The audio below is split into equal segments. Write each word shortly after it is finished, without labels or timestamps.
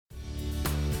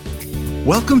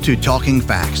Welcome to Talking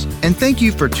Facts, and thank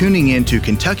you for tuning in to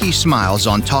Kentucky Smiles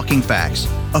on Talking Facts,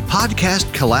 a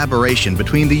podcast collaboration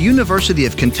between the University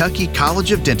of Kentucky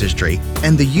College of Dentistry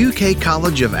and the UK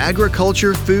College of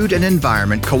Agriculture, Food and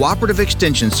Environment Cooperative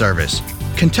Extension Service.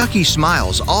 Kentucky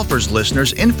Smiles offers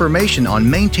listeners information on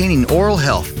maintaining oral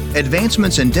health,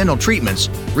 advancements in dental treatments,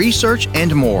 research,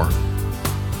 and more.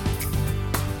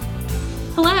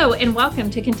 Hello, and welcome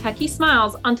to Kentucky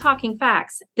Smiles on Talking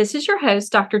Facts. This is your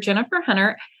host, Dr. Jennifer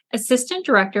Hunter, Assistant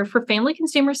Director for Family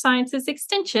Consumer Sciences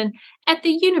Extension at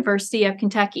the University of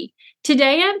Kentucky.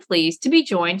 Today, I'm pleased to be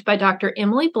joined by Dr.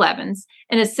 Emily Blevins,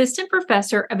 an Assistant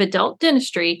Professor of Adult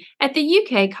Dentistry at the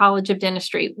UK College of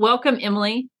Dentistry. Welcome,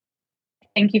 Emily.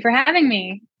 Thank you for having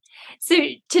me. So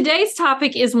today's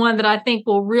topic is one that I think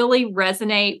will really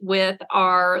resonate with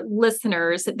our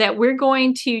listeners, that we're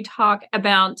going to talk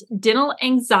about dental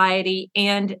anxiety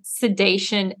and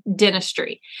sedation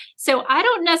dentistry. So I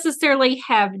don't necessarily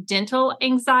have dental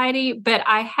anxiety, but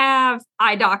I have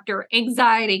eye doctor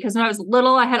anxiety because when I was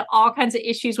little, I had all kinds of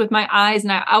issues with my eyes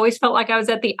and I always felt like I was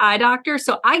at the eye doctor.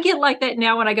 So I get like that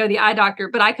now when I go to the eye doctor,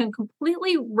 but I can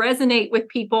completely resonate with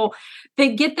people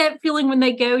that get that feeling when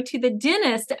they go to the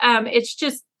dentist. It's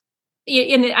just,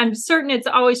 and I'm certain it's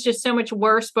always just so much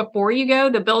worse before you go,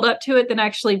 the build up to it, than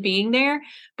actually being there.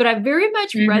 But I very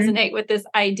much resonate with this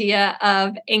idea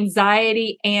of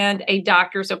anxiety and a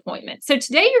doctor's appointment. So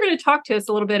today you're going to talk to us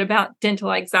a little bit about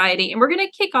dental anxiety, and we're going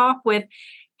to kick off with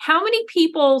how many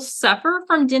people suffer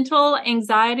from dental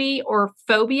anxiety or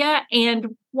phobia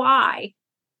and why?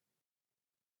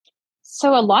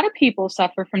 So a lot of people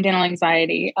suffer from dental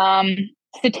anxiety.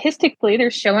 Statistically, they're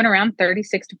showing around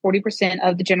 36 to 40%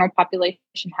 of the general population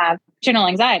have general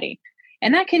anxiety.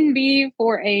 And that can be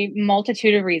for a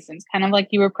multitude of reasons. Kind of like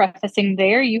you were prefacing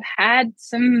there, you had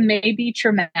some maybe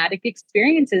traumatic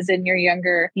experiences in your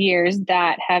younger years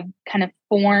that have kind of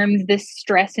formed this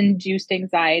stress-induced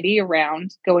anxiety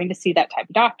around going to see that type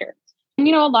of doctor. And,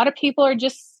 a lot of people are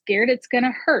just scared it's going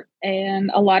to hurt.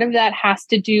 And a lot of that has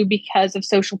to do because of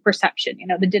social perception.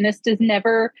 The dentist is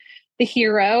never the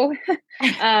hero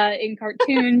in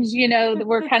cartoons.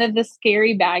 We're kind of the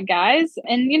scary bad guys.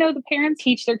 And, the parents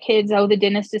teach their kids, oh, the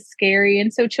dentist is scary.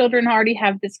 And so children already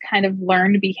have this kind of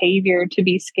learned behavior to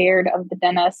be scared of the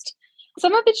dentist.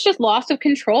 Some of it's just loss of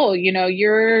control.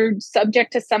 You're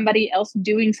subject to somebody else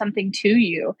doing something to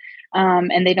you.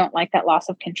 And they don't like that loss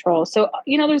of control. So,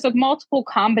 there's multiple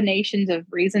combinations of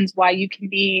reasons why you can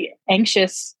be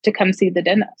anxious to come see the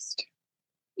dentist.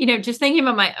 Just thinking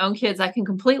about my own kids, I can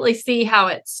completely see how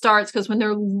it starts because when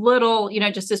they're little,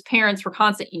 just as parents, we're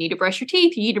constant, you need to brush your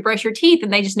teeth, you need to brush your teeth,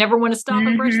 and they just never want to stop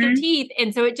and brush their teeth.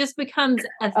 And so it just becomes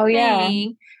a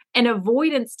thing, an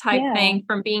avoidance type thing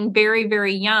from being very,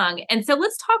 very young. And so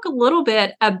let's talk a little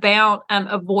bit about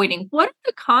avoiding. What are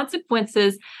the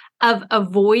consequences of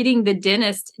avoiding the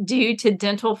dentist due to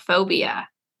dental phobia?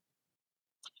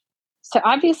 So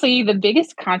obviously the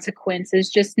biggest consequence is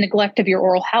just neglect of your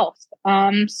oral health.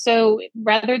 So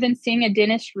rather than seeing a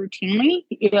dentist routinely,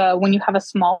 when you have a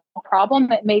small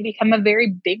problem, it may become a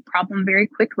very big problem very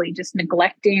quickly, just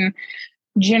neglecting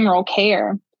general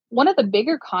care. One of the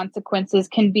bigger consequences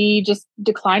can be just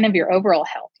decline of your overall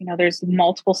health. There's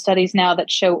multiple studies now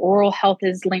that show oral health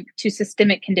is linked to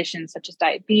systemic conditions such as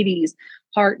diabetes,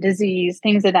 heart disease,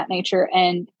 things of that nature.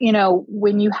 And,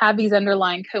 when you have these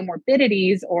underlying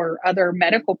comorbidities or other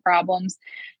medical problems,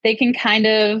 they can kind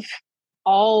of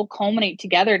all culminate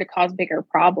together to cause bigger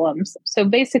problems. So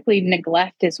basically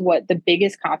neglect is what the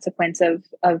biggest consequence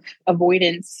of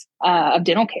avoidance of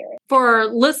dental care. For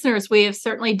listeners, we have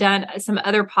certainly done some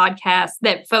other podcasts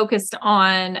that focused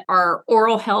on our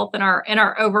oral health and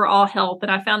our overall health. And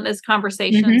I found those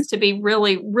conversations to be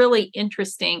really, really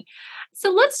interesting. So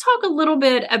let's talk a little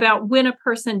bit about when a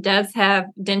person does have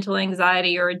dental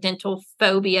anxiety or a dental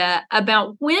phobia,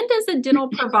 about when does a dental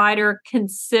provider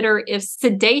consider if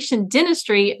sedation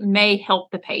dentistry may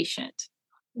help the patient?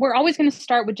 We're always going to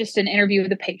start with just an interview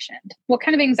with the patient. What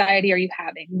kind of anxiety are you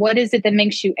having? What is it that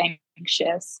makes you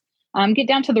anxious? Get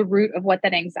down to the root of what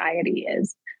that anxiety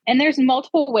is. And there's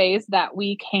multiple ways that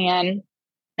we can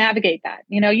navigate that.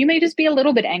 You may just be a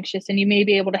little bit anxious and you may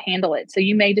be able to handle it. So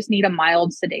you may just need a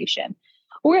mild sedation.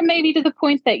 Or it may be to the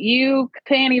point that you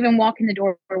can't even walk in the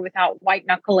door without white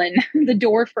knuckling the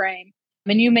door frame.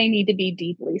 And you may need to be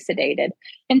deeply sedated.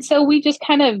 And so we just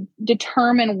kind of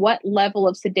determine what level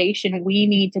of sedation we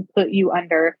need to put you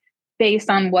under based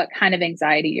on what kind of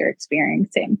anxiety you're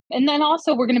experiencing. And then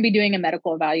also we're going to be doing a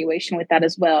medical evaluation with that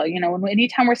as well.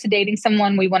 Anytime we're sedating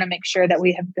someone, we want to make sure that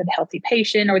we have a good, healthy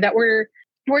patient or that we're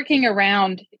working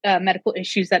around medical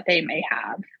issues that they may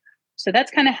have. So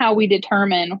that's kind of how we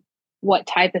determine what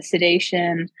type of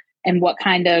sedation and what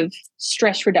kind of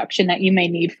stress reduction that you may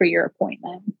need for your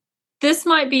appointment. This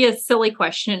might be a silly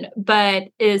question, but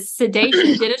is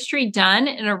sedation dentistry done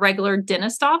in a regular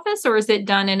dentist office, or is it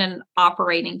done in an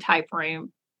operating type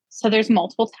room? So there's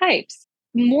multiple types.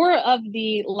 More of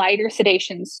the lighter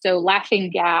sedations, so laughing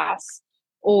gas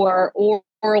or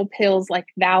oral pills like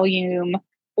Valium,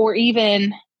 or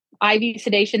even IV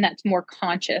sedation that's more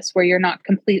conscious, where you're not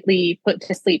completely put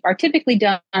to sleep, are typically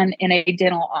done in a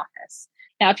dental office.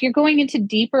 Now, if you're going into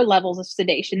deeper levels of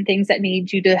sedation, things that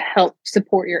need you to help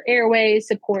support your airways,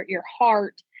 support your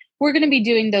heart, we're going to be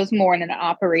doing those more in an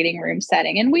operating room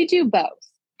setting. And we do both.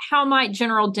 How might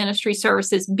general dentistry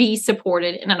services be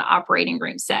supported in an operating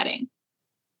room setting?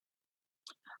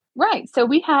 Right. So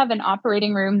we have an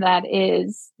operating room that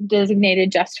is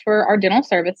designated just for our dental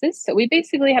services. So we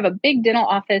basically have a big dental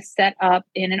office set up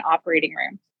in an operating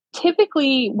room.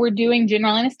 Typically, we're doing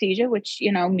general anesthesia, which,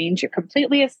 means you're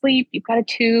completely asleep. You've got a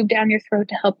tube down your throat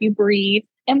to help you breathe.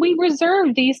 And we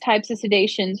reserve these types of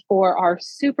sedations for our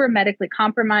super medically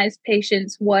compromised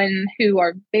patients, one who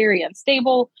are very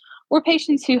unstable, or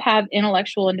patients who have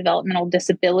intellectual and developmental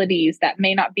disabilities that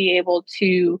may not be able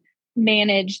to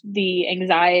manage the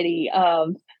anxiety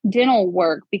of dental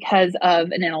work because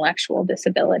of an intellectual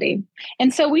disability.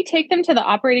 And so we take them to the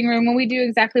operating room and we do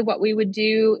exactly what we would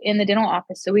do in the dental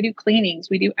office. So we do cleanings,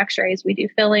 we do x-rays, we do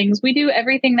fillings, we do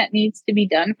everything that needs to be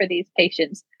done for these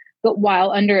patients, but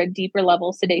while under a deeper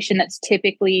level sedation that's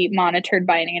typically monitored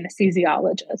by an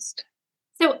anesthesiologist.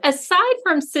 So aside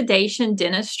from sedation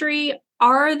dentistry,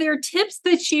 are there tips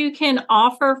that you can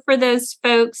offer for those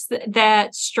folks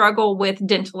that struggle with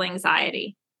dental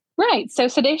anxiety? Right. So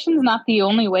sedation is not the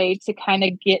only way to kind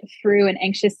of get through an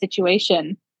anxious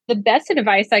situation. The best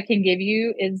advice I can give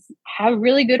you is have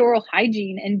really good oral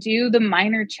hygiene and do the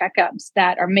minor checkups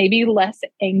that are maybe less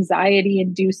anxiety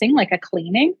inducing, like a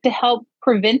cleaning, to help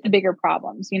prevent the bigger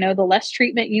problems. The less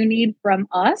treatment you need from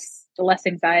us, the less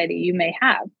anxiety you may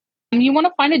have. And you want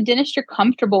to find a dentist you're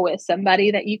comfortable with,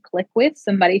 somebody that you click with,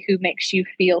 somebody who makes you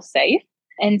feel safe.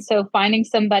 And so finding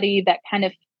somebody that kind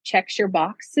of checks your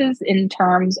boxes in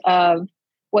terms of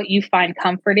what you find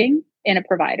comforting in a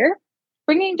provider.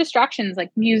 Bringing distractions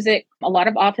like music. A lot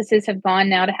of offices have gone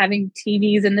now to having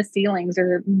TVs in the ceilings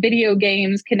or video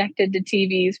games connected to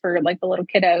TVs for like the little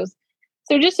kiddos.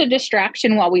 So just a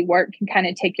distraction while we work can kind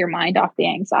of take your mind off the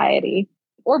anxiety.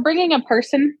 Or bringing a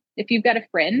person, if you've got a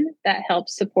friend that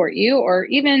helps support you, or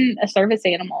even a service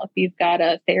animal, if you've got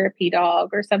a therapy dog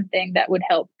or something that would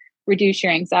help reduce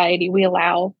your anxiety. We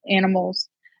allow animals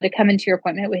to come into your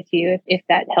appointment with you if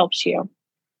that helps you.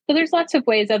 So there's lots of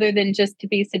ways other than just to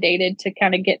be sedated to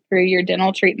kind of get through your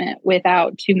dental treatment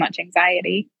without too much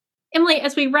anxiety. Emily,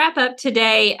 as we wrap up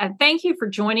today, thank you for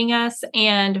joining us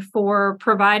and for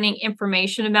providing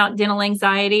information about dental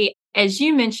anxiety. As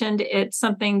you mentioned, it's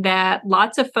something that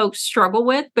lots of folks struggle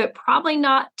with, but probably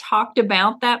not talked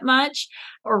about that much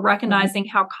or recognizing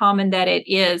how common that it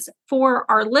is. For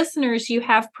our listeners, you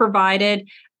have provided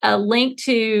a link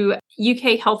to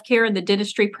UK Healthcare and the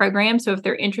dentistry program. So if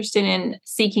they're interested in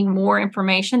seeking more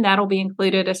information, that'll be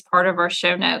included as part of our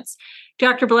show notes.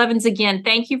 Dr. Blevins, again,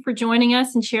 thank you for joining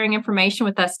us and sharing information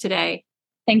with us today.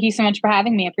 Thank you so much for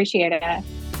having me. I appreciate it.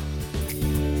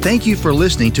 Thank you for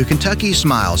listening to Kentucky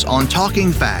Smiles on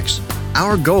Talking Facts.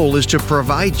 Our goal is to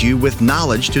provide you with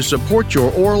knowledge to support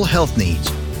your oral health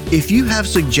needs. If you have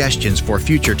suggestions for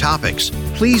future topics,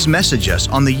 please message us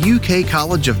on the UK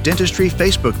College of Dentistry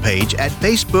Facebook page at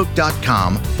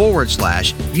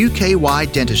facebook.com/UKY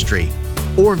Dentistry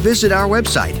or visit our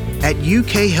website at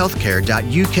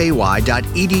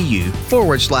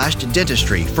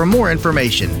ukhealthcare.uky.edu/dentistry for more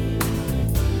information.